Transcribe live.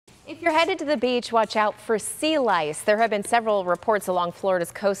If you're headed to the beach, watch out for sea lice. There have been several reports along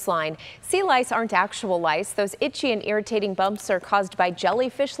Florida's coastline. Sea lice aren't actual lice. Those itchy and irritating bumps are caused by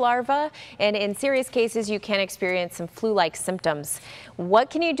jellyfish larvae, and in serious cases, you can experience some flu-like symptoms. What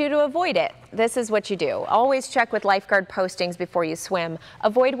can you do to avoid it? This is what you do. Always check with lifeguard postings before you swim.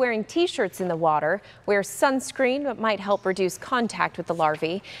 Avoid wearing t-shirts in the water. Wear sunscreen that might help reduce contact with the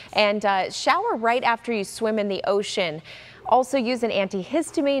larvae. And shower right after you swim in the ocean. Also use an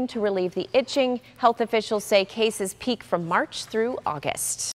antihistamine to relieve the itching. Health officials say cases peak from March through August.